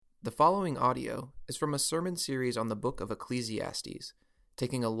The following audio is from a sermon series on the book of Ecclesiastes,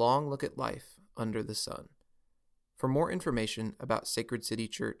 taking a long look at life under the sun. For more information about Sacred City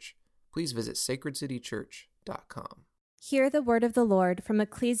Church, please visit sacredcitychurch.com. Hear the word of the Lord from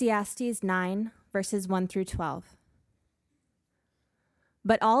Ecclesiastes 9, verses 1 through 12.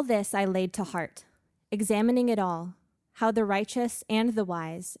 But all this I laid to heart, examining it all, how the righteous and the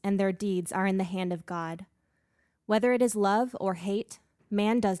wise and their deeds are in the hand of God. Whether it is love or hate,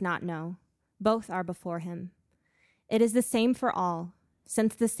 man does not know. Both are before him. It is the same for all,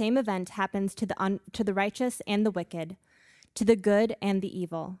 since the same event happens to the righteous and the wicked, to the good and the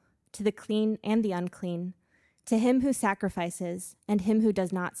evil, to the clean and the unclean, to him who sacrifices and him who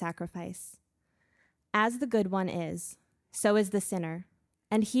does not sacrifice. As the good one is, so is the sinner,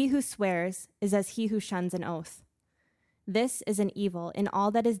 and he who swears is as he who shuns an oath. This is an evil in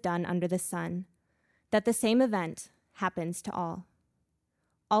all that is done under the sun, that the same event happens to all.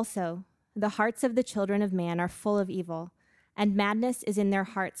 Also, the hearts of the children of man are full of evil, and madness is in their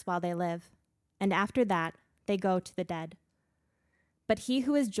hearts while they live, and after that they go to the dead. But he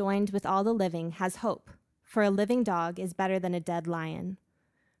who is joined with all the living has hope, for a living dog is better than a dead lion.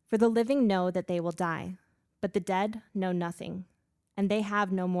 For the living know that they will die, but the dead know nothing, and they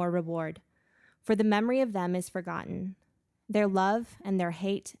have no more reward, for the memory of them is forgotten. Their love and their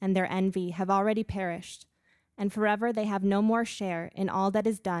hate and their envy have already perished, and forever they have no more share in all that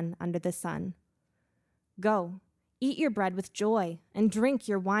is done under the sun. Go, eat your bread with joy, and drink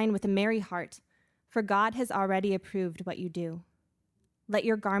your wine with a merry heart, for God has already approved what you do. Let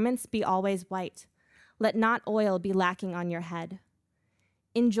your garments be always white. Let not oil be lacking on your head.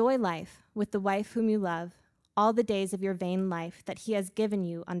 Enjoy life with the wife whom you love, all the days of your vain life that he has given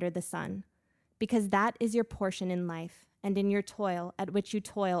you under the sun, because that is your portion in life and in your toil at which you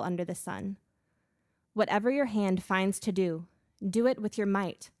toil under the sun. Whatever your hand finds to do, do it with your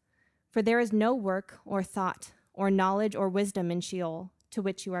might, for there is no work or thought or knowledge or wisdom in Sheol, to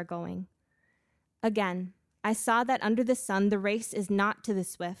which you are going. Again, I saw that under the sun the race is not to the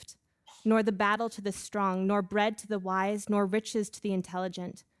swift, nor the battle to the strong, nor bread to the wise, nor riches to the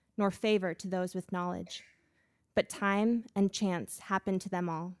intelligent, nor favor to those with knowledge. But time and chance happen to them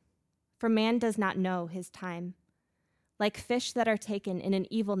all, for man does not know his time. Like fish that are taken in an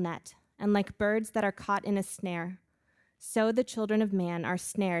evil net, and like birds that are caught in a snare, so the children of man are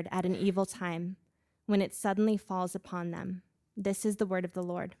snared at an evil time, when it suddenly falls upon them. This is the word of the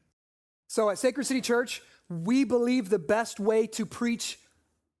Lord. So at Sacred City Church, we believe the best way to preach,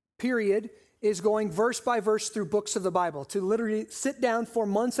 period, is going verse by verse through books of the Bible, to literally sit down for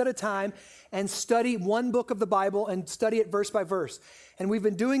months at a time and study one book of the Bible and study it verse by verse. And we've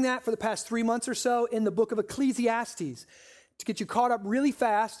been doing that for the past 3 months or so in the book of Ecclesiastes to get you caught up really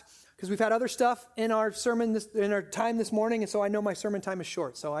fast, because we've had other stuff in our sermon, in our time this morning, and so I know my sermon time is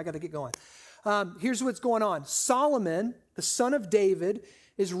short, so I got to get going. Here's what's going on. Solomon, the son of David,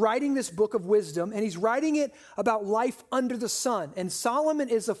 is writing this book of wisdom, and he's writing it about life under the sun. And Solomon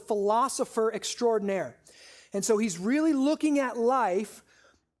is a philosopher extraordinaire. And so he's really looking at life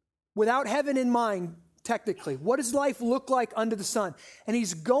without heaven in mind, technically. What does life look like under the sun? And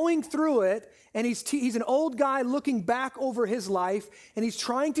he's going through it, and he's an old guy looking back over his life, and he's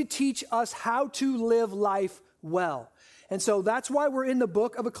trying to teach us how to live life well. And so that's why we're in the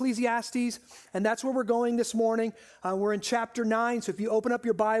book of Ecclesiastes, and that's where we're going this morning. We're in chapter 9, so if you open up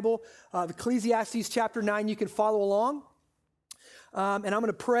your Bible, Ecclesiastes chapter 9, you can follow along. And I'm going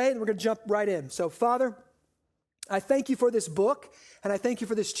to pray, and we're going to jump right in. So, Father, I thank you for this book, and I thank you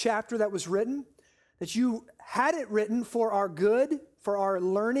for this chapter that was written, that you had it written for our good, for our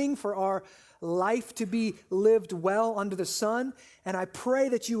learning, for our life to be lived well under the sun. And I pray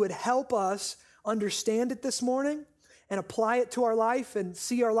that you would help us understand it this morning and apply it to our life and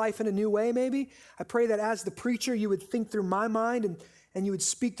see our life in a new way, maybe. I pray that as the preacher, you would think through my mind and you would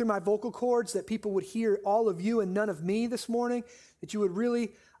speak through my vocal cords, that people would hear all of you and none of me this morning, that you would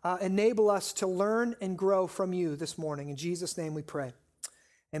really enable us to learn and grow from you this morning. In Jesus' name we pray.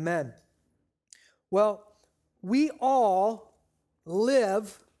 Amen. Well, we all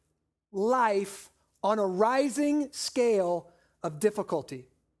live life on a rising scale of difficulty.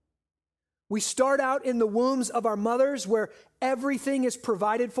 We start out in the wombs of our mothers where everything is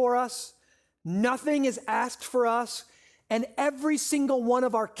provided for us, nothing is asked for us, and every single one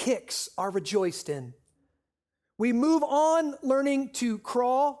of our kicks are rejoiced in. We move on learning to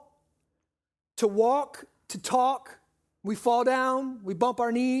crawl, to walk, to talk. We fall down, we bump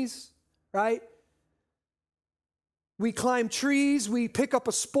our knees, right? We climb trees, we pick up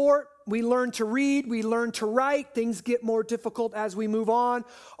a sport, we learn to read, we learn to write. Things get more difficult as we move on.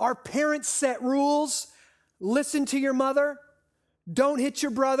 Our parents set rules. Listen to your mother. Don't hit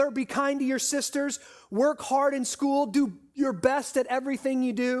your brother. Be kind to your sisters. Work hard in school. Do your best at everything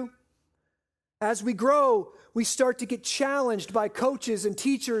you do. As we grow, we start to get challenged by coaches and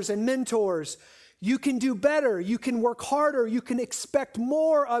teachers and mentors. You can do better. You can work harder. You can expect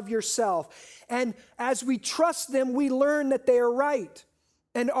more of yourself. And as we trust them, we learn that they are right.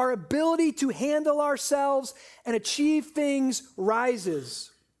 And our ability to handle ourselves and achieve things rises.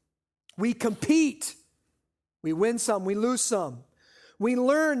 We compete. We win some, we lose some. We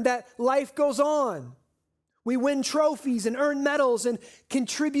learn that life goes on. We win trophies and earn medals and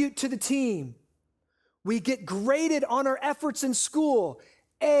contribute to the team. We get graded on our efforts in school.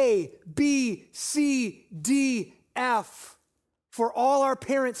 A, B, C, D, F for all our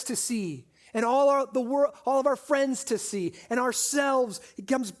parents to see and all of our friends to see and ourselves. It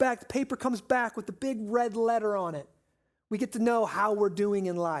comes back, the paper comes back with the big red letter on it. We get to know how we're doing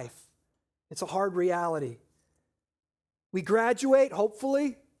in life. It's a hard reality. We graduate,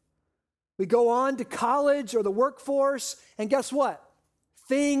 hopefully. We go on to college or the workforce, and guess what?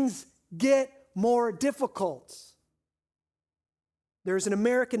 Things get more difficult. There's an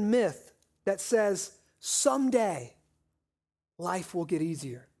American myth that says someday life will get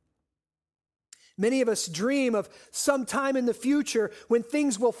easier. Many of us dream of some time in the future when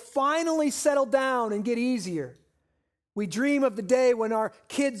things will finally settle down and get easier. We dream of the day when our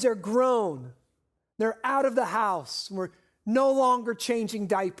kids are grown, they're out of the house, and we're no longer changing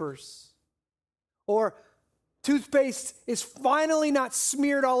diapers. Or toothpaste is finally not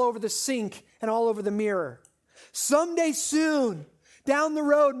smeared all over the sink and all over the mirror. Someday soon, down the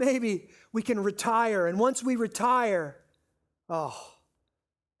road maybe, we can retire. And once we retire,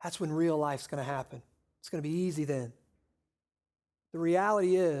 that's when real life's going to happen. It's going to be easy then. The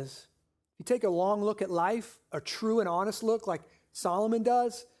reality is, if you take a long look at life, a true and honest look like Solomon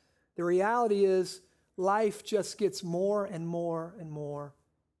does, the reality is life just gets more and more and more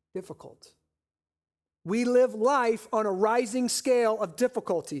difficult. We live life on a rising scale of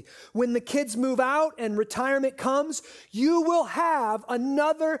difficulty. When the kids move out and retirement comes, you will have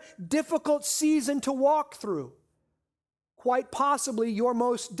another difficult season to walk through. Quite possibly your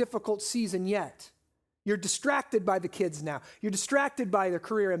most difficult season yet. You're distracted by the kids now. You're distracted by their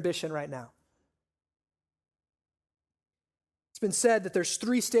career ambition right now. It's been said that there's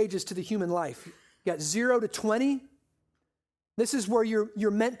 3 stages to the human life. You got 0 to 20. This is where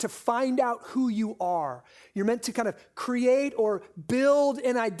you're meant to find out who you are. You're meant to kind of create or build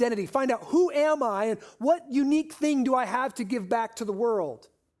an identity. Find out who am I and what unique thing do I have to give back to the world.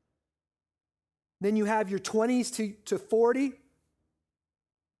 Then you have your 20s to 40.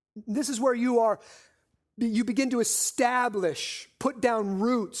 This is where you begin to establish, put down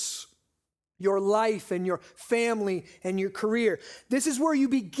roots, your life and your family and your career. This is where you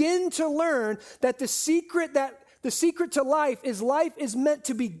begin to learn that the secret to life is meant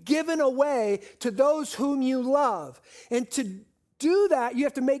to be given away to those whom you love. And to do that, you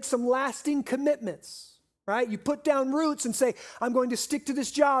have to make some lasting commitments. Right? You put down roots and say, I'm going to stick to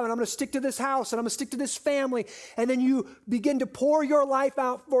this job, and I'm going to stick to this house, and I'm going to stick to this family. And then you begin to pour your life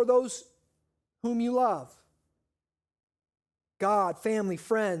out for those whom you love. God, family,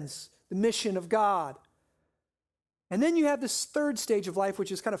 friends, the mission of God. And then you have this 3rd stage of life,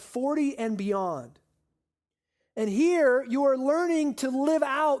 which is kind of 40 and beyond. And here you are learning to live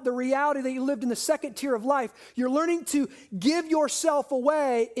out the reality that you lived in the 2nd tier of life. You're learning to give yourself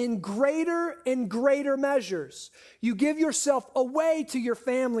away in greater and greater measures. You give yourself away to your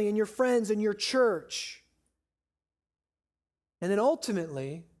family and your friends and your church. And then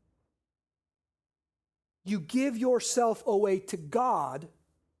ultimately, you give yourself away to God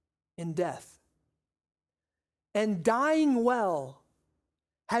in death. And dying well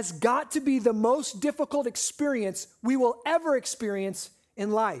has got to be the most difficult experience we will ever experience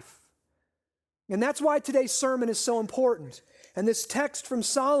in life. And that's why today's sermon is so important. And this text from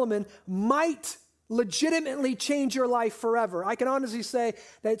Solomon might legitimately change your life forever. I can honestly say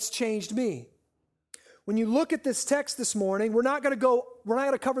that it's changed me. When you look at this text this morning, we're not going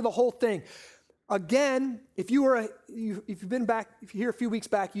to cover the whole thing. Again, if you're here a few weeks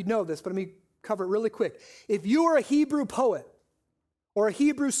back, you'd know this, but let me cover it really quick. If you are a Hebrew poet or a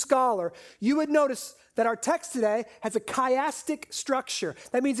Hebrew scholar, you would notice that our text today has a chiastic structure.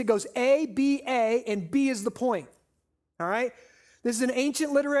 That means it goes A, B, A, and B is the point. All right? This is an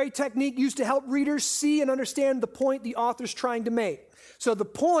ancient literary technique used to help readers see and understand the point the author's trying to make. So the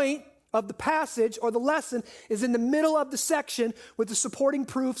point of the passage or the lesson is in the middle of the section with the supporting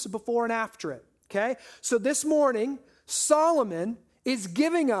proofs before and after it. Okay? So this morning, Solomon is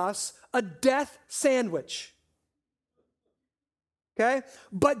giving us a death sandwich. Okay?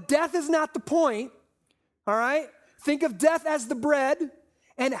 But death is not the point, all right? Think of death as the bread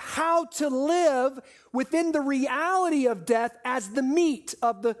and how to live within the reality of death as the meat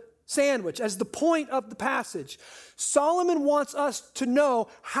of the sandwich, as the point of the passage. Solomon wants us to know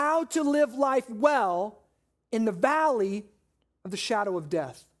how to live life well in the valley of the shadow of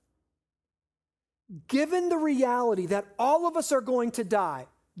death. Given the reality that all of us are going to die,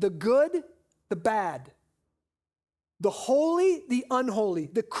 the good, the bad, the holy, the unholy,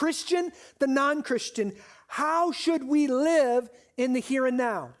 the Christian, the non-Christian, how should we live in the here and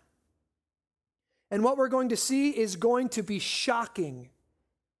now? And what we're going to see is going to be shocking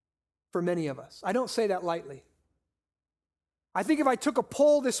for many of us. I don't say that lightly. I think if I took a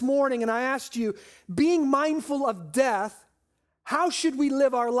poll this morning and I asked you, being mindful of death, how should we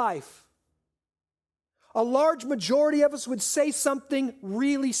live our life? A large majority of us would say something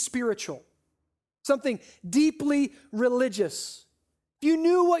really spiritual, something deeply religious. If you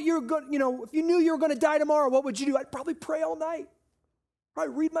knew what you were going, if you knew you were going to die tomorrow, what would you do? I'd probably pray all night.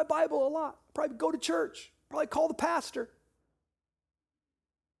 Probably read my Bible a lot. Probably go to church. Probably call the pastor.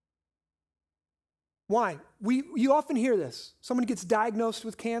 Why? You often hear this. Someone gets diagnosed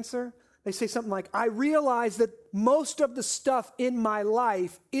with cancer. They say something like, I realize that most of the stuff in my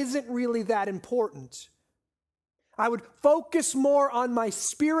life isn't really that important. I would focus more on my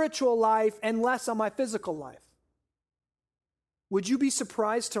spiritual life and less on my physical life. Would you be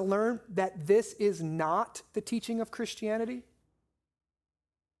surprised to learn that this is not the teaching of Christianity?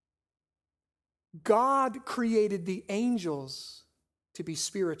 God created the angels to be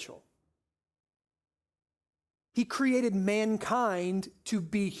spiritual. He created mankind to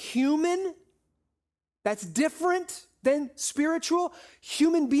be human. That's different than spiritual.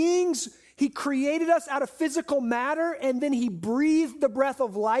 Human beings, He created us out of physical matter, and then He breathed the breath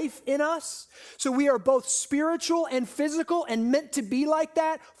of life in us. So we are both spiritual and physical and meant to be like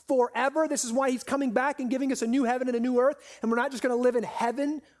that forever. This is why He's coming back and giving us a new heaven and a new earth, and we're not just going to live in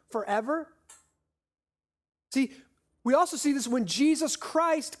heaven forever. See, we also see this when Jesus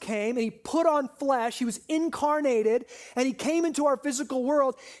Christ came and He put on flesh. He was incarnated and He came into our physical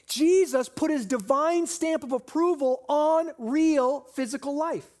world. Jesus put His divine stamp of approval on real physical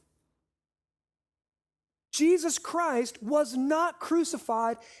life. Jesus Christ was not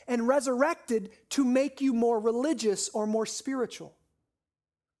crucified and resurrected to make you more religious or more spiritual.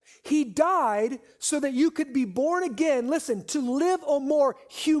 He died so that you could be born again, listen, to live a more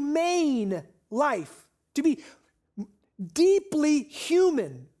humane life, to be deeply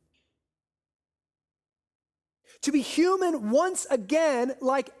human. To be human once again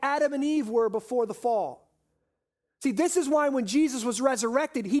like Adam and Eve were before the fall. See, this is why when Jesus was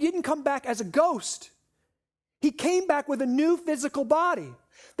resurrected, He didn't come back as a ghost. He came back with a new physical body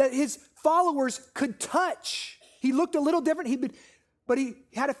that His followers could touch. He looked a little different, but He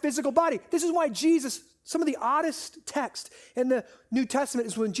had a physical body. This is why Jesus, some of the oddest text in the New Testament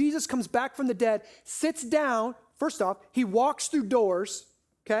is when Jesus comes back from the dead, sits down. First off, He walks through doors,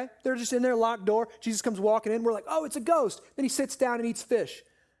 okay? They're just in there, locked door. Jesus comes walking in. We're like, oh, it's a ghost. Then He sits down and eats fish.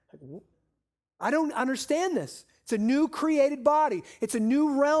 I don't understand this. It's a new created body. It's a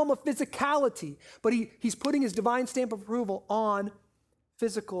new realm of physicality. But He's putting His divine stamp of approval on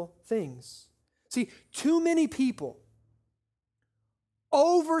physical things. See, too many people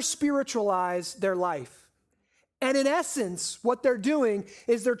over-spiritualize their life. And in essence, what they're doing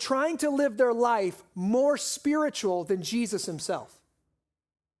is they're trying to live their life more spiritual than Jesus Himself.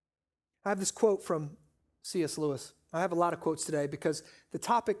 I have this quote from C.S. Lewis. I have a lot of quotes today because the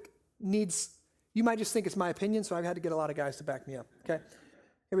topic needs, you might just think it's my opinion, so I've had to get a lot of guys to back me up, okay?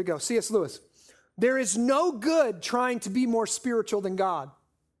 Here we go. C.S. Lewis. There is no good trying to be more spiritual than God.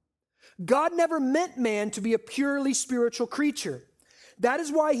 God never meant man to be a purely spiritual creature. That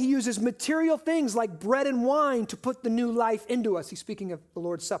is why He uses material things like bread and wine to put the new life into us. He's speaking of the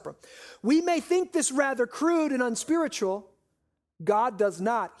Lord's Supper. We may think this rather crude and unspiritual. God does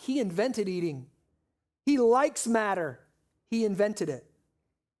not. He invented eating. He likes matter. He invented it.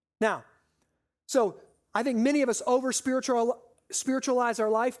 Now, so I think many of us over-spiritualize our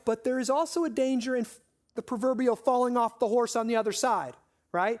life, but there is also a danger in the proverbial falling off the horse on the other side,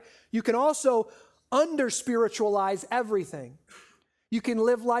 right? You can also under-spiritualize everything. You can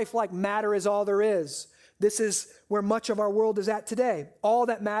live life like matter is all there is. This is where much of our world is at today. All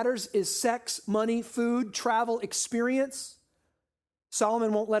that matters is sex, money, food, travel, experience.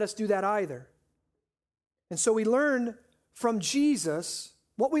 Solomon won't let us do that either. And so we learn from Jesus,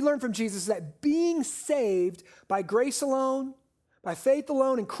 what we learn from Jesus is that being saved by grace alone, by faith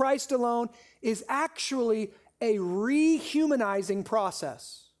alone, in Christ alone, is actually a rehumanizing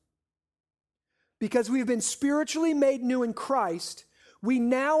process. Because we've been spiritually made new in Christ, we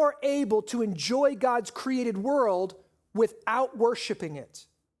now are able to enjoy God's created world without worshiping it,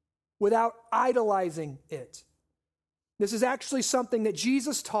 without idolizing it. This is actually something that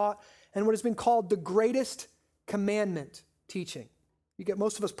Jesus taught and what has been called the greatest commandment teaching.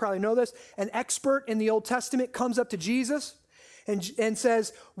 Most of us probably know this. An expert in the Old Testament comes up to Jesus and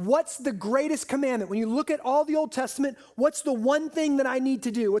says, what's the greatest commandment? When you look at all the Old Testament, what's the one thing that I need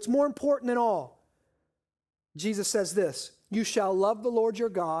to do? What's more important than all? Jesus says this, you shall love the Lord your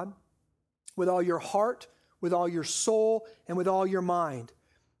God with all your heart, with all your soul, and with all your mind.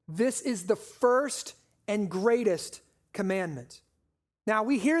 This is the first and greatest commandment. Now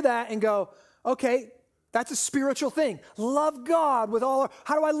we hear that and go, okay, that's a spiritual thing. Love God with all.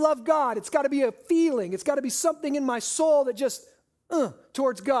 How do I love God? It's got to be a feeling. It's got to be something in my soul that just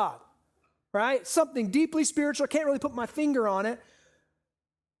towards God, right? Something deeply spiritual. I can't really put my finger on it.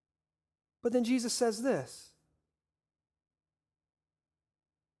 But then Jesus says this.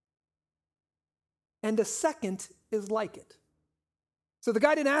 And the second is like it. So the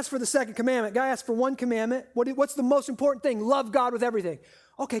guy didn't ask for the second commandment. The guy asked for one commandment. What's the most important thing? Love God with everything.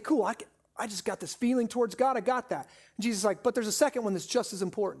 Okay, cool. I just got this feeling towards God. I got that. And Jesus is like, but there's a second one that's just as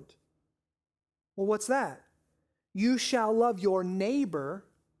important. Well, what's that? You shall love your neighbor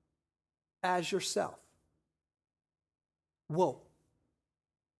as yourself. Whoa.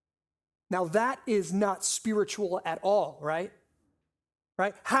 Now that is not spiritual at all, right?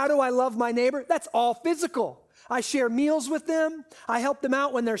 Right? How do I love my neighbor? That's all physical. I share meals with them. I help them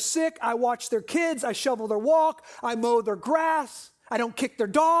out when they're sick. I watch their kids. I shovel their walk. I mow their grass. I don't kick their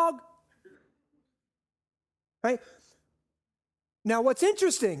dog. Right? Now, what's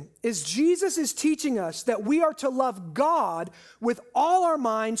interesting is Jesus is teaching us that we are to love God with all our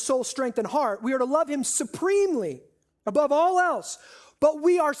mind, soul, strength, and heart. We are to love him supremely above all else. But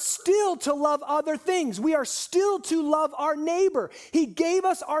we are still to love other things. We are still to love our neighbor. He gave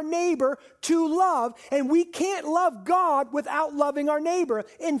us our neighbor to love, and we can't love God without loving our neighbor.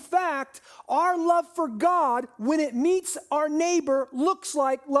 In fact, our love for God, when it meets our neighbor, looks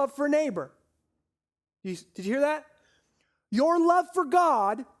like love for neighbor. Did you hear that? Your love for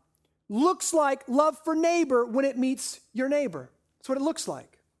God looks like love for neighbor when it meets your neighbor. That's what it looks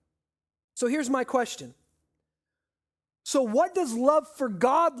like. So here's my question. So what does love for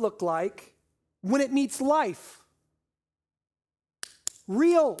God look like when it meets life?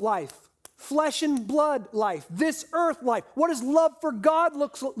 Real life, flesh and blood life, this earth life. What does love for God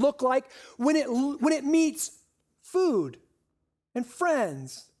look like when it meets food and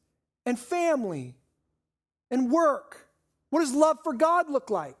friends and family and work? What does love for God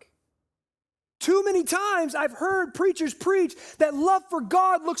look like? Too many times I've heard preachers preach that love for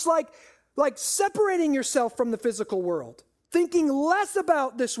God looks like separating yourself from the physical world, thinking less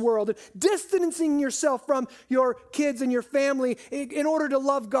about this world, and distancing yourself from your kids and your family in order to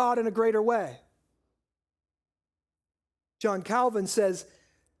love God in a greater way. John Calvin says,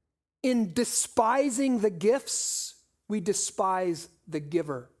 in despising the gifts, we despise the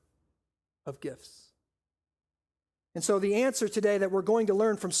giver of gifts. And so the answer today that we're going to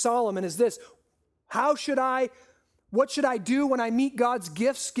learn from Solomon is this: what should I do when I meet God's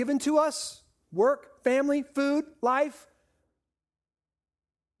gifts given to us? Work, family, food, life.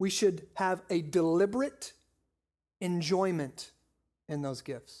 We should have a deliberate enjoyment in those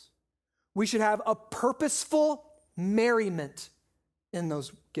gifts. We should have a purposeful merriment in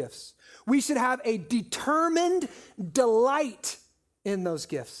those gifts. We should have a determined delight in those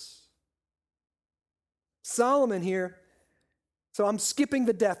gifts. Solomon here, so I'm skipping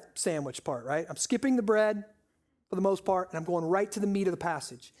the death sandwich part, right? I'm skipping the bread for the most part, and I'm going right to the meat of the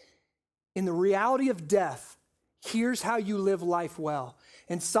passage. In the reality of death, here's how you live life well.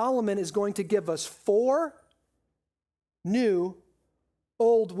 And Solomon is going to give us 4 new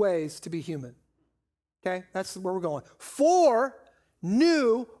old ways to be human. Okay? That's where we're going. 4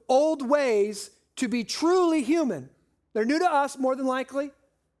 new old ways to be truly human. They're new to us, more than likely.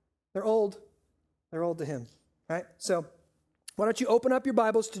 They're old. They're old to him. Right? So why don't you open up your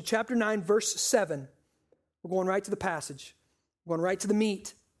Bibles to chapter 9, verse 7. We're going right to the passage. We're going right to the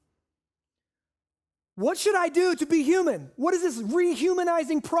meat. What should I do to be human? What does this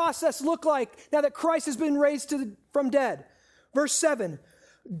rehumanizing process look like now that Christ has been raised from dead? Verse 7,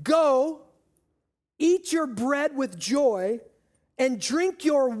 go, eat your bread with joy, and drink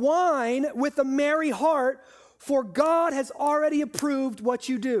your wine with a merry heart, for God has already approved what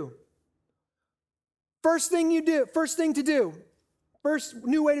you do. First thing to do, first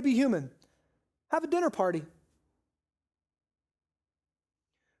new way to be human, have a dinner party.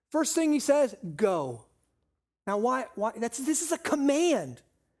 First thing he says, go. Now why? This is a command.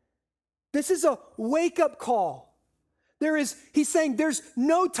 This is a wake-up call. He's saying there's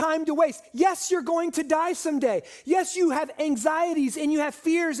no time to waste. Yes, you're going to die someday. Yes, you have anxieties and you have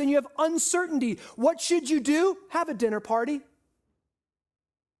fears and you have uncertainty. What should you do? Have a dinner party.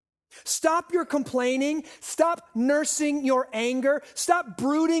 Stop your complaining. Stop nursing your anger. Stop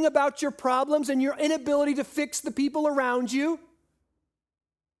brooding about your problems and your inability to fix the people around you.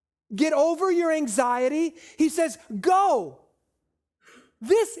 Get over your anxiety. He says, go.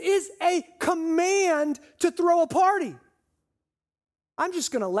 This is a command to throw a party. I'm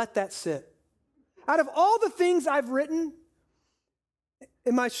just going to let that sit. Out of all the things I've written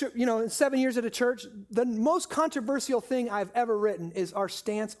in my, in 7 years at a church, the most controversial thing I've ever written is our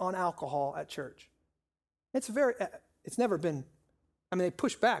stance on alcohol at church. It's never been, they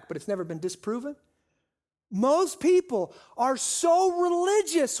push back, but it's never been disproven. Most people are so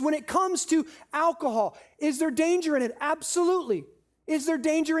religious when it comes to alcohol. Is there danger in it? Absolutely. Is there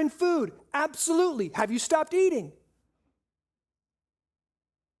danger in food? Absolutely. Have you stopped eating?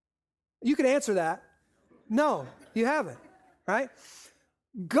 You can answer that. No, you haven't, right?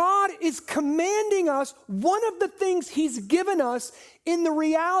 God is commanding us, one of the things he's given us in the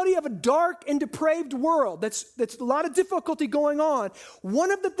reality of a dark and depraved world, that's a lot of difficulty going on.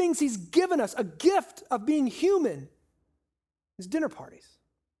 One of the things he's given us, a gift of being human, is dinner parties.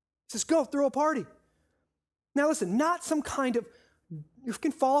 He says, go throw a party. Now listen, not some kind of, you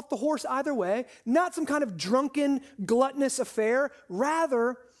can fall off the horse either way, not some kind of drunken, gluttonous affair,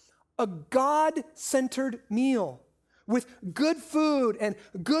 rather a God-centered meal with good food and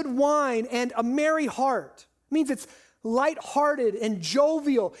good wine and a merry heart. It means it's lighthearted and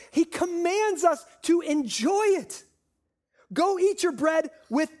jovial. He commands us to enjoy it. Go eat your bread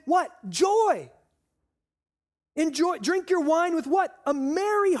with what? Joy. Enjoy, drink your wine with what? A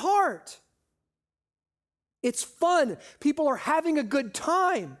merry heart. It's fun. People are having a good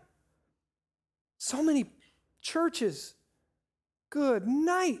time. So many churches, good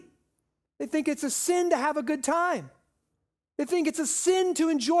night. They think it's a sin to have a good time. They think it's a sin to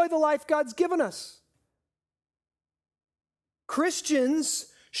enjoy the life God's given us. Christians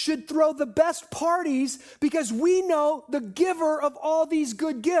should throw the best parties because we know the giver of all these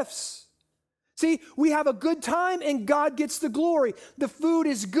good gifts. See, we have a good time and God gets the glory. The food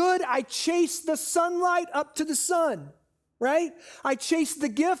is good. I chase the sunlight up to the sun, right? I chase the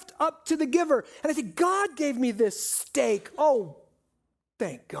gift up to the giver. And I say, God gave me this steak. Oh,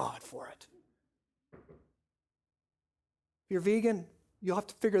 thank God for it. If you're vegan, you'll have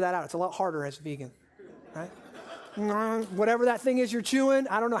to figure that out. It's a lot harder as a vegan, right? Whatever that thing is you're chewing,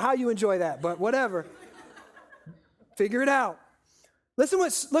 I don't know how you enjoy that, but whatever. Figure it out. Listen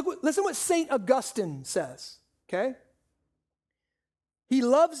what St. Augustine says, okay? He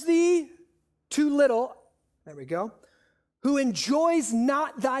loves thee too little, there we go, who enjoys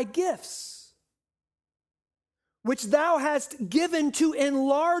not thy gifts, which thou hast given to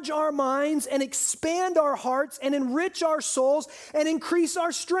enlarge our minds and expand our hearts and enrich our souls and increase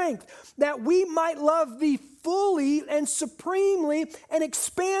our strength, that we might love thee fully and supremely and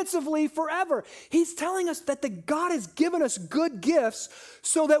expansively forever. He's telling us that God has given us good gifts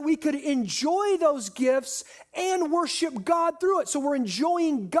so that we could enjoy those gifts and worship God through it. So we're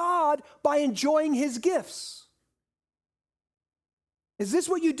enjoying God by enjoying his gifts. Is this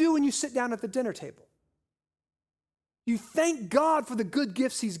what you do when you sit down at the dinner table? You thank God for the good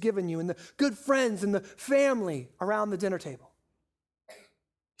gifts he's given you and the good friends and the family around the dinner table. You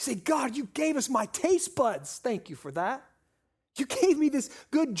say, God, you gave us my taste buds. Thank you for that. You gave me this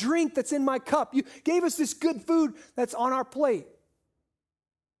good drink that's in my cup. You gave us this good food that's on our plate.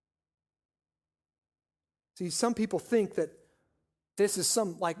 See, some people think that this is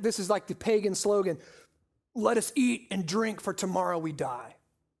like the pagan slogan, let us eat and drink for tomorrow we die.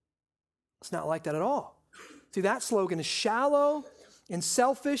 It's not like that at all. See, that slogan is shallow and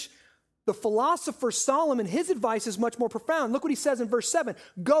selfish. The philosopher Solomon, his advice is much more profound. Look what he says in verse 7.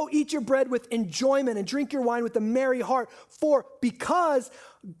 Go eat your bread with enjoyment and drink your wine with a merry heart, because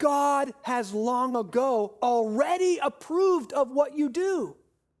God has long ago already approved of what you do.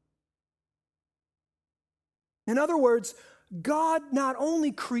 In other words, God not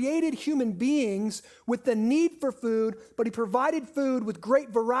only created human beings with the need for food, but he provided food with great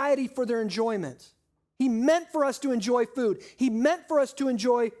variety for their enjoyment. He meant for us to enjoy food. He meant for us to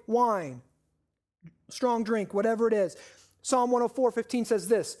enjoy wine, strong drink, whatever it is. Psalm 104:15 says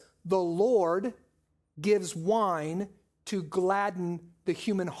this, the Lord gives wine to gladden the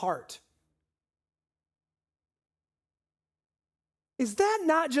human heart. Is that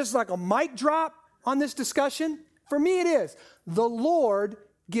not just like a mic drop on this discussion? For me, it is. The Lord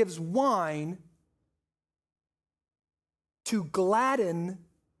gives wine to gladden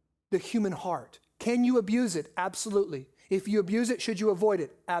the human heart. Can you abuse it? Absolutely. If you abuse it, should you avoid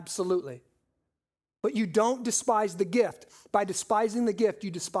it? Absolutely. But you don't despise the gift. By despising the gift,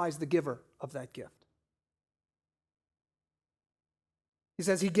 you despise the giver of that gift. He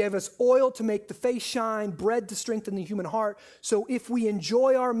says he gave us oil to make the face shine, bread to strengthen the human heart. So if we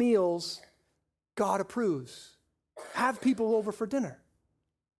enjoy our meals, God approves. Have people over for dinner.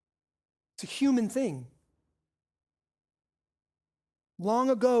 It's a human thing.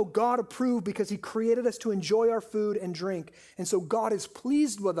 Long ago, God approved because he created us to enjoy our food and drink. And so God is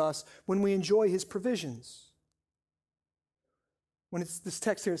pleased with us when we enjoy his provisions. When it's this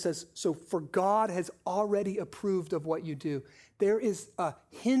text here, it says, so for God has already approved of what you do. There is a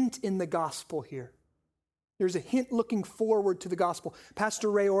hint in the gospel here. There's a hint looking forward to the gospel.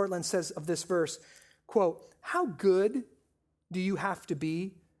 Pastor Ray Ortlund says of this verse, quote, how good do you have to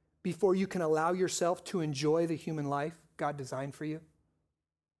be before you can allow yourself to enjoy the human life God designed for you?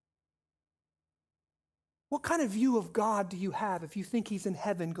 What kind of view of God do you have if you think he's in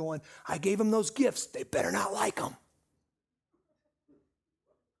heaven going, I gave him those gifts, they better not like them?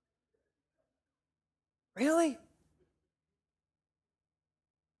 Really?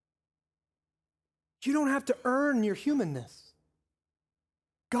 You don't have to earn your humanness.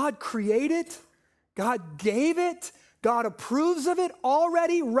 God created it. God gave it. God approves of it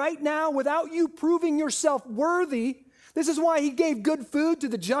already right now without you proving yourself worthy. This is why he gave good food to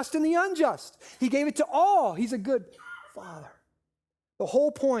the just and the unjust. He gave it to all. He's a good Father. The whole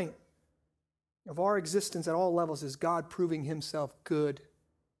point of our existence at all levels is God proving himself good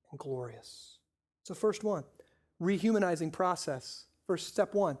and glorious. So first one, rehumanizing process. First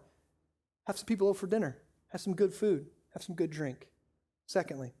step one, have some people over for dinner. Have some good food. Have some good drink.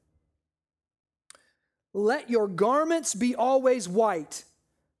 Secondly, let your garments be always white.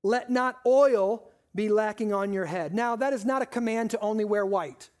 Let not oil be lacking on your head. Now, that is not a command to only wear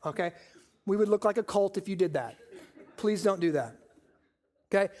white, okay? We would look like a cult if you did that. Please don't do that,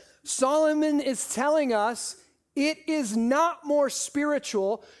 okay? Solomon is telling us it is not more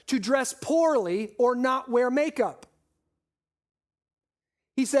spiritual to dress poorly or not wear makeup.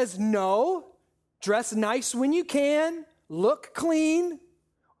 He says, no, dress nice when you can, look clean.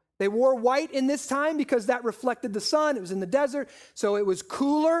 They wore white in this time because that reflected the sun. It was in the desert, so it was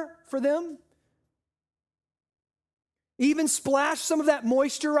cooler for them. Even splash some of that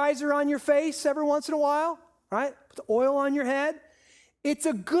moisturizer on your face every once in a while, right? Put the oil on your head. It's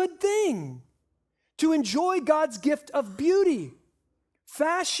a good thing to enjoy God's gift of beauty,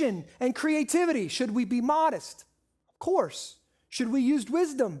 fashion, and creativity. Should we be modest? Of course. Should we use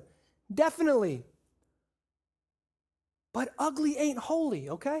wisdom? Definitely. But ugly ain't holy,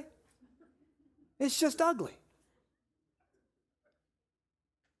 okay? It's just ugly.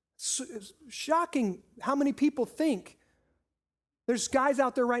 It's shocking how many people think. There's guys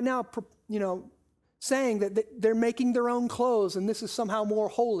out there right now, saying that they're making their own clothes and this is somehow more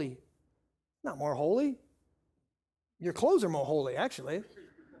holy. Not more holy. Your clothes are more holy, actually. It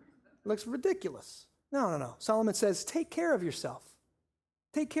looks ridiculous. No. Solomon says, take care of yourself.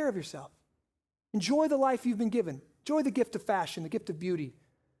 Take care of yourself. Enjoy the life you've been given. Enjoy the gift of fashion, the gift of beauty.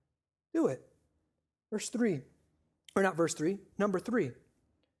 Do it. Number 3.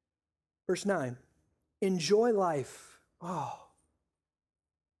 Verse 9. Enjoy life. Oh.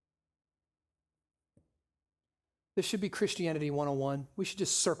 This should be Christianity 101. We should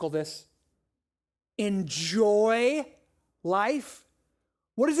just circle this. Enjoy life.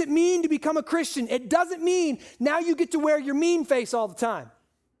 What does it mean to become a Christian? It doesn't mean now you get to wear your mean face all the time.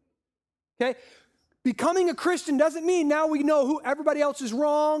 Okay? Becoming a Christian doesn't mean now we know who everybody else is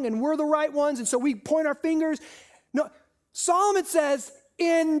wrong and we're the right ones and so we point our fingers. No, Solomon says,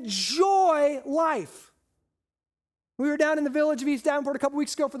 enjoy life. We were down in the village of East Davenport a couple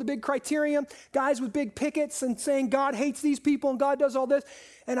weeks ago for the big Criterium, guys with big pickets and saying God hates these people and God does all this.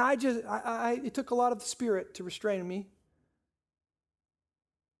 And it took a lot of the Spirit to restrain me.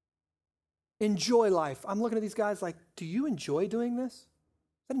 Enjoy life. I'm looking at these guys like, do you enjoy doing this? Is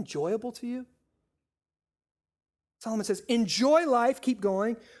that enjoyable to you? Solomon says, enjoy life, keep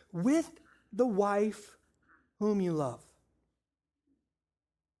going, with the wife whom you love.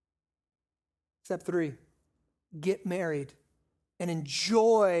 Step 3, get married and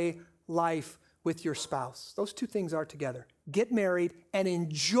enjoy life with your spouse. Those two things are together. Get married and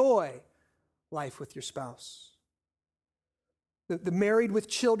enjoy life with your spouse. The married with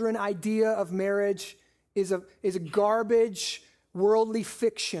children idea of marriage is a garbage, worldly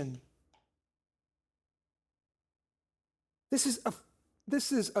fiction. This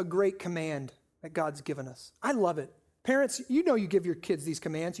is a great command that God's given us. I love it. Parents, you give your kids these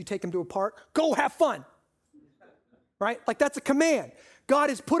commands. You take them to a park. Go have fun. right? Like that's a command. God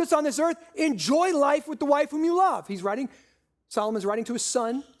has put us on this earth. Enjoy life with the wife whom you love. Solomon's writing to his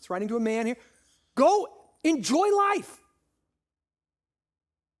son. He's writing to a man here. Go enjoy life.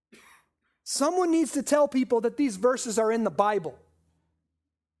 Someone needs to tell people that these verses are in the Bible.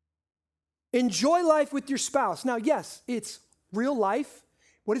 Enjoy life with your spouse. Now, yes, it's real life.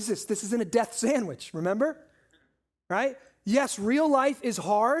 What is this? This isn't a death sandwich, remember? Right? Yes, real life is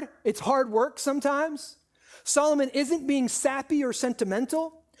hard. It's hard work sometimes. Solomon isn't being sappy or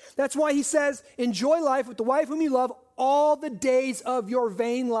sentimental. That's why he says, enjoy life with the wife whom you love all the days of your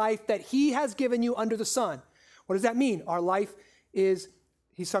vain life that he has given you under the sun. What does that mean? Our life is,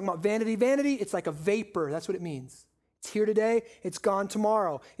 he's talking about vanity. Vanity, it's like a vapor. That's what it means. It's here today. It's gone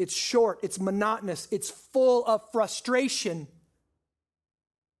tomorrow. It's short. It's monotonous. It's full of frustration.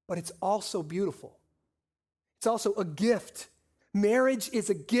 But it's also beautiful. It's also a gift. Marriage is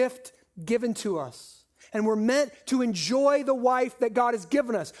a gift given to us. And we're meant to enjoy the wife that God has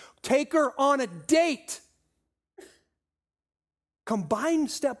given us. Take her on a date. Combine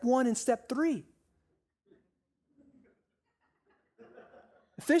step 1 and step 3.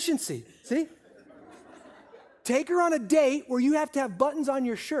 Efficiency, see? Take her on a date where you have to have buttons on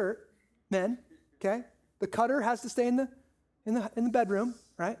your shirt, men, okay? The cutter has to stay in the bedroom,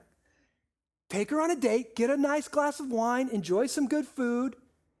 right? Take her on a date, get a nice glass of wine, enjoy some good food,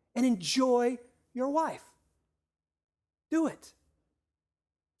 and enjoy your wife. Do it.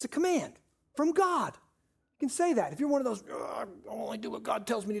 It's a command from God. You can say that. If you're one of those, I only do what God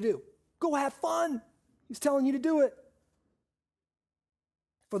tells me to do. Go have fun. He's telling you to do it.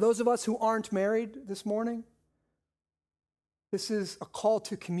 For those of us who aren't married this morning, this is a call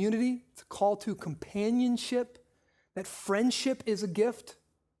to community. It's a call to companionship. That friendship is a gift.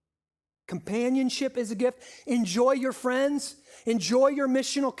 Companionship is a gift. Enjoy your friends. Enjoy your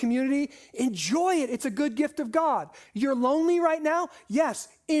missional community. Enjoy it. It's a good gift of God. You're lonely right now? Yes.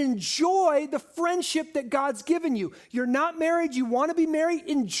 Enjoy the friendship that God's given you. You're not married. You want to be married?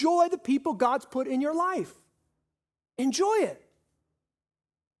 Enjoy the people God's put in your life. Enjoy it.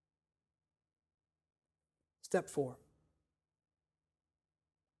 Step 4.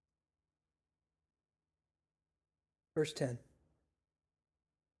 Verse 10.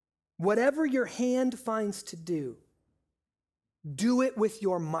 Whatever your hand finds to do, do it with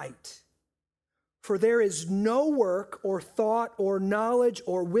your might. For there is no work or thought or knowledge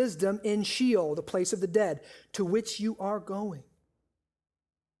or wisdom in Sheol, the place of the dead, to which you are going.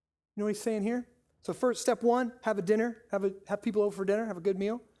 You know what he's saying here? So first, step 1, have a dinner, have people over for dinner, have a good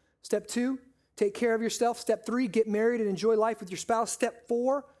meal. Step 2, take care of yourself. Step 3, get married and enjoy life with your spouse. Step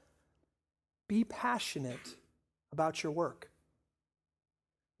 4, be passionate about your work.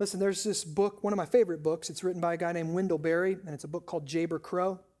 Listen, there's this book, one of my favorite books. It's written by a guy named Wendell Berry, and it's a book called Jayber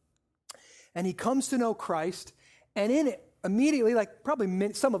Crow. And he comes to know Christ, and in it, immediately, like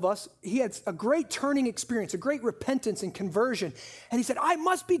probably some of us, he had a great turning experience, a great repentance and conversion. And he said, I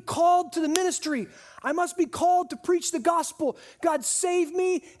must be called to the ministry. I must be called to preach the gospel. God save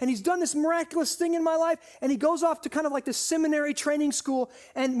me. And he's done this miraculous thing in my life. And he goes off to kind of like the seminary training school.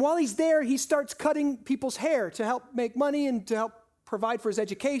 And while he's there, he starts cutting people's hair to help make money and to help provide for his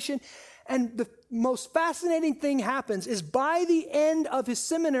education. And the most fascinating thing happens is by the end of his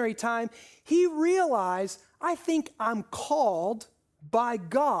seminary time, he realized, I think I'm called by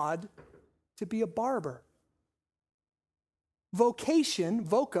God to be a barber. Vocation,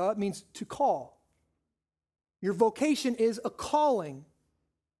 voca, means to call. Your vocation is a calling.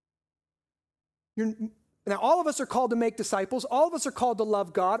 Now, all of us are called to make disciples. All of us are called to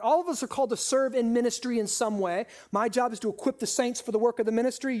love God. All of us are called to serve in ministry in some way. My job is to equip the saints for the work of the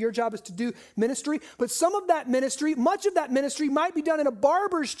ministry. Your job is to do ministry. But some of that ministry, much of that ministry might be done in a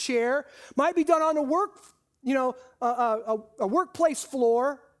barber's chair, might be done on a workplace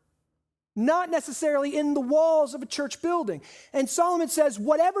floor, not necessarily in the walls of a church building. And Solomon says,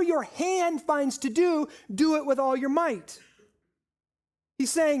 whatever your hand finds to do, do it with all your might. He's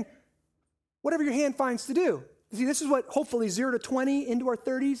saying, whatever your hand finds to do. See, this is what hopefully 0 to 20 into our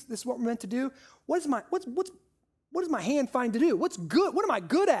 30s, this is what we're meant to do. What does my hand find to do? What's good? What am I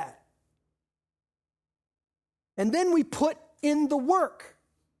good at? And then we put in the work.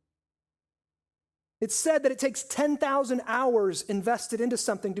 It's said that it takes 10,000 hours invested into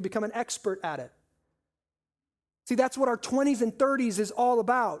something to become an expert at it. See, that's what our 20s and 30s is all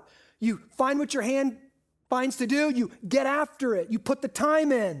about. You find what your hand finds to do, you get after it, you put the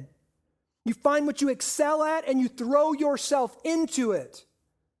time in. You find what you excel at and you throw yourself into it.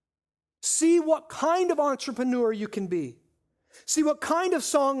 See what kind of entrepreneur you can be. See what kind of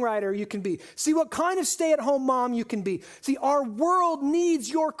songwriter you can be. See what kind of stay-at-home mom you can be. See, our world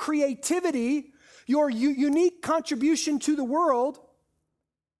needs your creativity, your unique contribution to the world,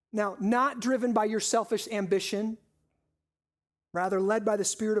 now not driven by your selfish ambition, rather led by the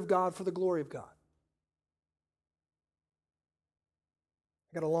Spirit of God for the glory of God.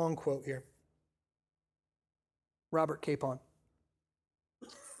 I got a long quote here. Robert Capon.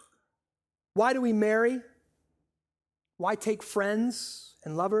 Why do we marry? Why take friends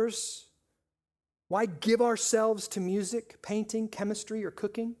and lovers? Why give ourselves to music, painting, chemistry, or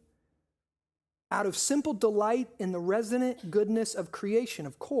cooking? Out of simple delight in the resonant goodness of creation,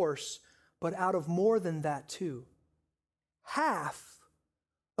 of course, but out of more than that too. Half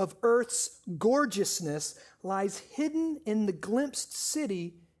of earth's gorgeousness lies hidden in the glimpsed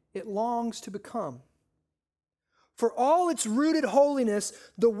city it longs to become. For all its rooted holiness,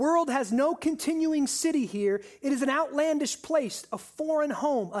 the world has no continuing city here. It is an outlandish place, a foreign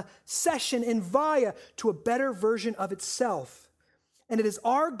home, a cession in via to a better version of itself. And it is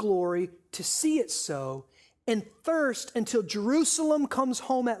our glory to see it so and thirst until Jerusalem comes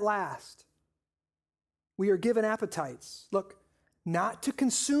home at last. We are given appetites. Look, not to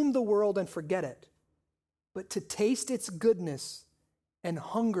consume the world and forget it, but to taste its goodness and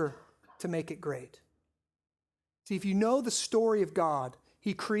hunger to make it great. See, if you know the story of God,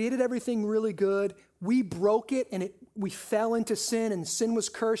 He created everything really good. We broke it and we fell into sin and sin was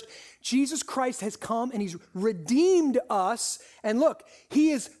cursed. Jesus Christ has come and He's redeemed us. And look, He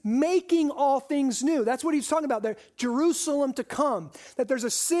is making all things new. That's what He's talking about there. Jerusalem to come. That there's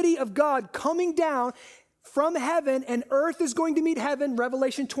a city of God coming down from heaven and earth is going to meet heaven.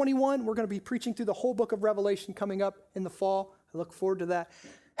 Revelation 21. We're going to be preaching through the whole book of Revelation coming up in the fall. I look forward to that.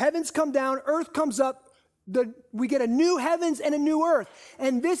 Heavens come down, earth comes up. We get a new heavens and a new earth.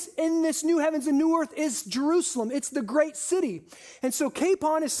 And in this new heavens and new earth is Jerusalem. It's the great city. And so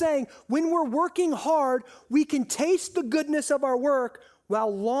Capon is saying, when we're working hard, we can taste the goodness of our work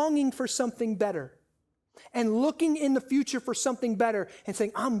while longing for something better. And looking in the future for something better and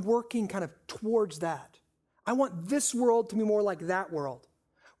saying, I'm working kind of towards that. I want this world to be more like that world.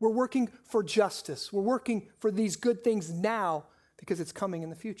 We're working for justice. We're working for these good things now because it's coming in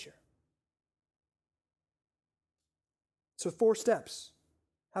the future. So 4 steps.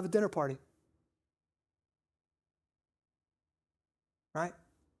 Have a dinner party. Right?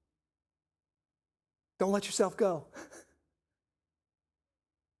 Don't let yourself go.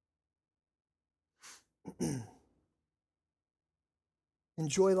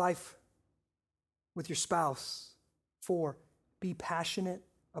 Enjoy life with your spouse. 4, be passionate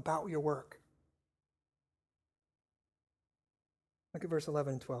about your work. Look at verse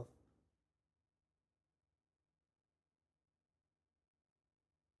 11 and 12.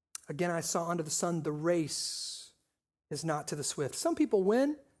 Again, I saw under the sun, the race is not to the swift. Some people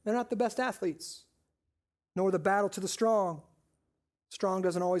win. They're not the best athletes. Nor the battle to the strong. Strong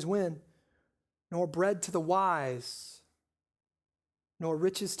doesn't always win. Nor bread to the wise. Nor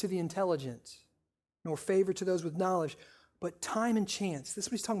riches to the intelligent. Nor favor to those with knowledge. But time and chance. This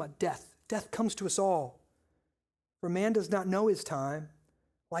is what he's talking about, death. Death comes to us all. For man does not know his time.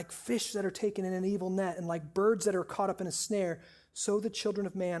 Like fish that are taken in an evil net, and like birds that are caught up in a snare, so the children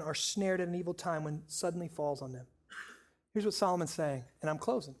of man are snared at an evil time when suddenly falls on them. Here's what Solomon's saying, and I'm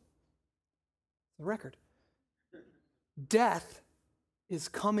closing. The record. Death is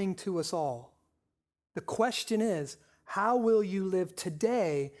coming to us all. The question is, how will you live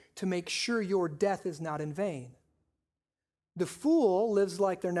today to make sure your death is not in vain? The fool lives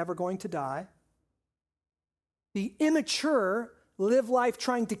like they're never going to die. The immature live life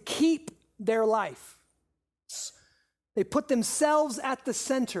trying to keep their life. They put themselves at the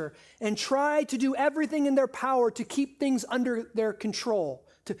center and try to do everything in their power to keep things under their control,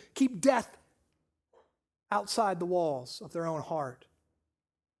 to keep death outside the walls of their own heart.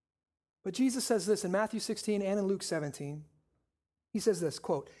 But Jesus says this in Matthew 16 and in Luke 17. He says this,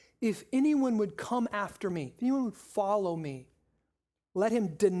 quote, if anyone would come after me, if anyone would follow me, let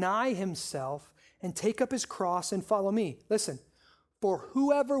him deny himself and take up his cross and follow me. Listen, for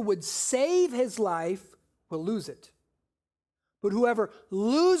whoever would save his life will lose it. But whoever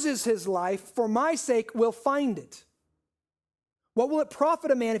loses his life for my sake will find it. What will it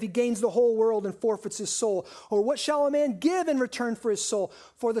profit a man if he gains the whole world and forfeits his soul? Or what shall a man give in return for his soul?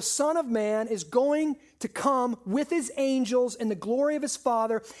 For the Son of Man is going to come with his angels in the glory of his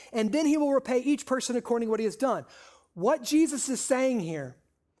Father, and then he will repay each person according to what he has done. What Jesus is saying here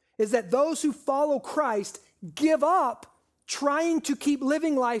is that those who follow Christ give up trying to keep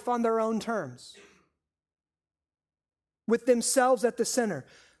living life on their own terms, with themselves at the center.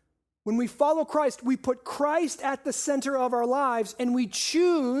 When we follow Christ, we put Christ at the center of our lives, and we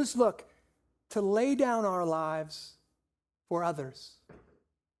choose, look, to lay down our lives for others.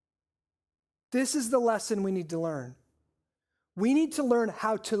 This is the lesson we need to learn. We need to learn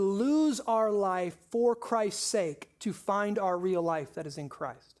how to lose our life for Christ's sake to find our real life that is in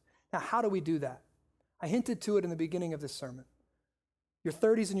Christ. Now, how do we do that? I hinted to it in the beginning of this sermon. Your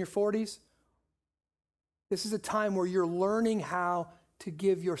 30s and your 40s, this is a time where you're learning how to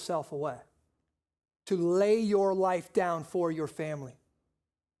give yourself away, to lay your life down for your family,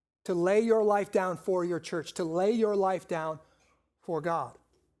 to lay your life down for your church, to lay your life down for God.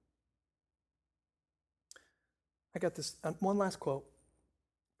 I got this one last quote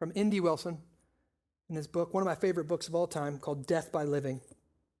from Indy Wilson in his book, one of my favorite books of all time, called Death by Living.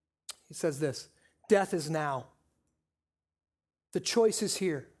 He says this: death is now. The choice is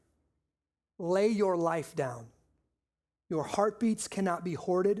here. Lay your life down. Your heartbeats cannot be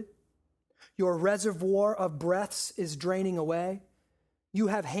hoarded. Your reservoir of breaths is draining away. You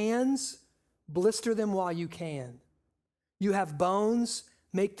have hands, blister them while you can. You have bones,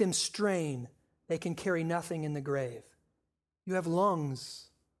 make them strain. They can carry nothing in the grave. You have lungs,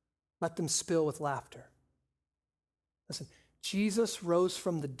 let them spill with laughter. Listen, Jesus rose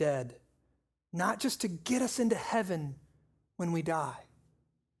from the dead, not just to get us into heaven when we die,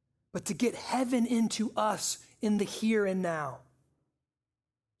 but to get heaven into us in the here and now,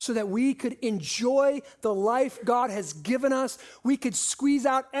 so that we could enjoy the life God has given us. We could squeeze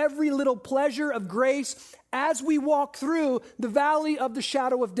out every little pleasure of grace as we walk through the valley of the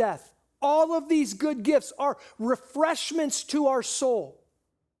shadow of death. All of these good gifts are refreshments to our soul.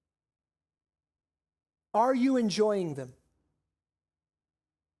 Are you enjoying them?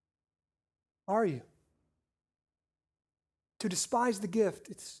 Are you? To despise the gift,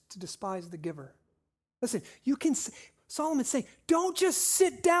 it's to despise the giver. Listen, Solomon's saying, don't just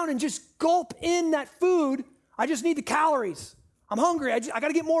sit down and just gulp in that food. I just need the calories. I'm hungry. I got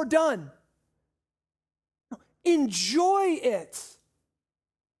to get more done. No, enjoy it.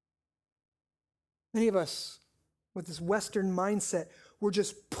 Many of us, with this Western mindset, we're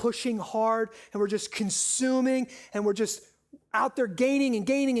just pushing hard and we're just consuming and we're just out there gaining and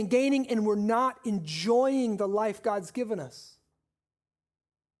gaining and gaining, and we're not enjoying the life God's given us.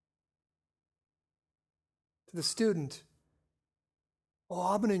 To the student,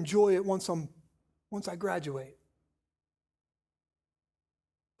 I'm going to enjoy it once I graduate.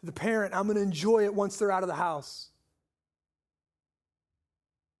 To the parent, I'm going to enjoy it once they're out of the house.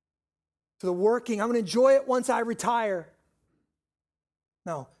 To the working, I'm going to enjoy it once I retire.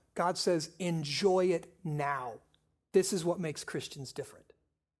 No, God says, enjoy it now. This is what makes Christians different.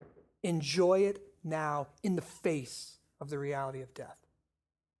 Enjoy it now in the face of the reality of death,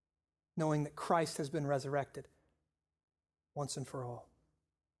 knowing that Christ has been resurrected once and for all.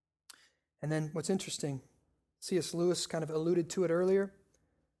 And then what's interesting, C.S. Lewis kind of alluded to it earlier.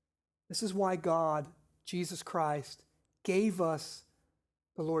 This is why God, Jesus Christ, gave us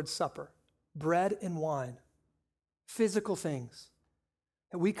the Lord's Supper, bread and wine, physical things.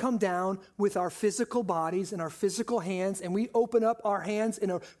 And we come down with our physical bodies and our physical hands, and we open up our hands in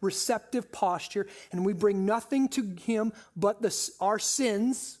a receptive posture, and we bring nothing to him but our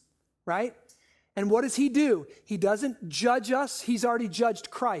sins, right? And what does he do? He doesn't judge us. He's already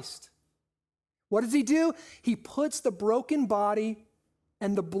judged Christ. What does he do? He puts the broken body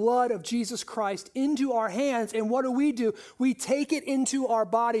and the blood of Jesus Christ into our hands, and what do? We take it into our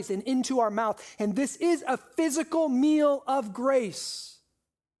bodies and into our mouth, and this is a physical meal of grace.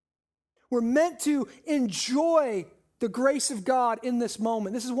 We're meant to enjoy the grace of God in this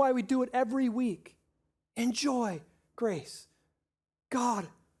moment. This is why we do it every week. Enjoy grace. God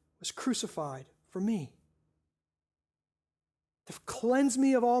was crucified for me, to cleanse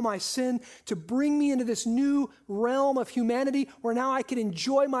me of all my sin, to bring me into this new realm of humanity where now I can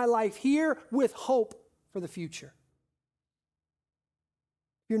enjoy my life here with hope for the future.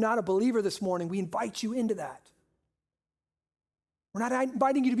 If you're not a believer this morning, we invite you into that. We're not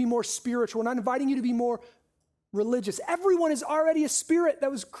inviting you to be more spiritual. We're not inviting you to be more religious. Everyone is already a spirit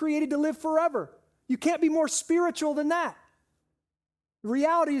that was created to live forever. You can't be more spiritual than that. The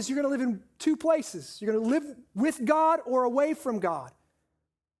reality is you're going to live in two places. You're going to live with God or away from God.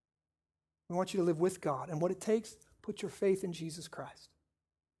 We want you to live with God. And what it takes, put your faith in Jesus Christ.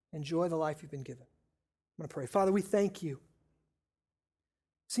 Enjoy the life you've been given. I'm going to pray. Father, we thank you.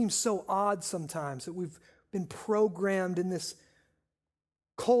 It seems so odd sometimes that we've been programmed in this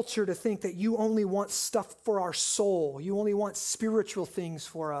culture to think that you only want stuff for our soul. You only want spiritual things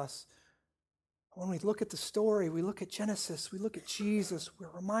for us. When we look at the story, we look at Genesis, we look at Jesus,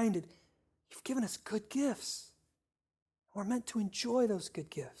 we're reminded you've given us good gifts. We're meant to enjoy those good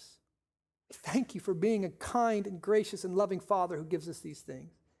gifts. Thank you for being a kind and gracious and loving Father who gives us these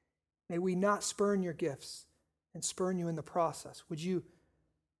things. May we not spurn your gifts and spurn you in the process. Would you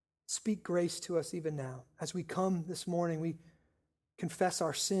Speak grace to us even now. As we come this morning, we confess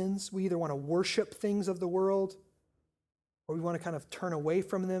our sins. We either want to worship things of the world or we want to kind of turn away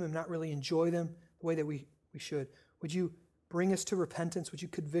from them and not really enjoy them the way that we should. Would you bring us to repentance? Would you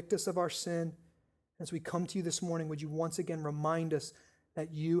convict us of our sin? As we come to you this morning, would you once again remind us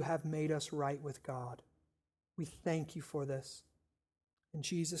that you have made us right with God? We thank you for this. In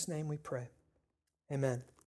Jesus' name we pray. Amen.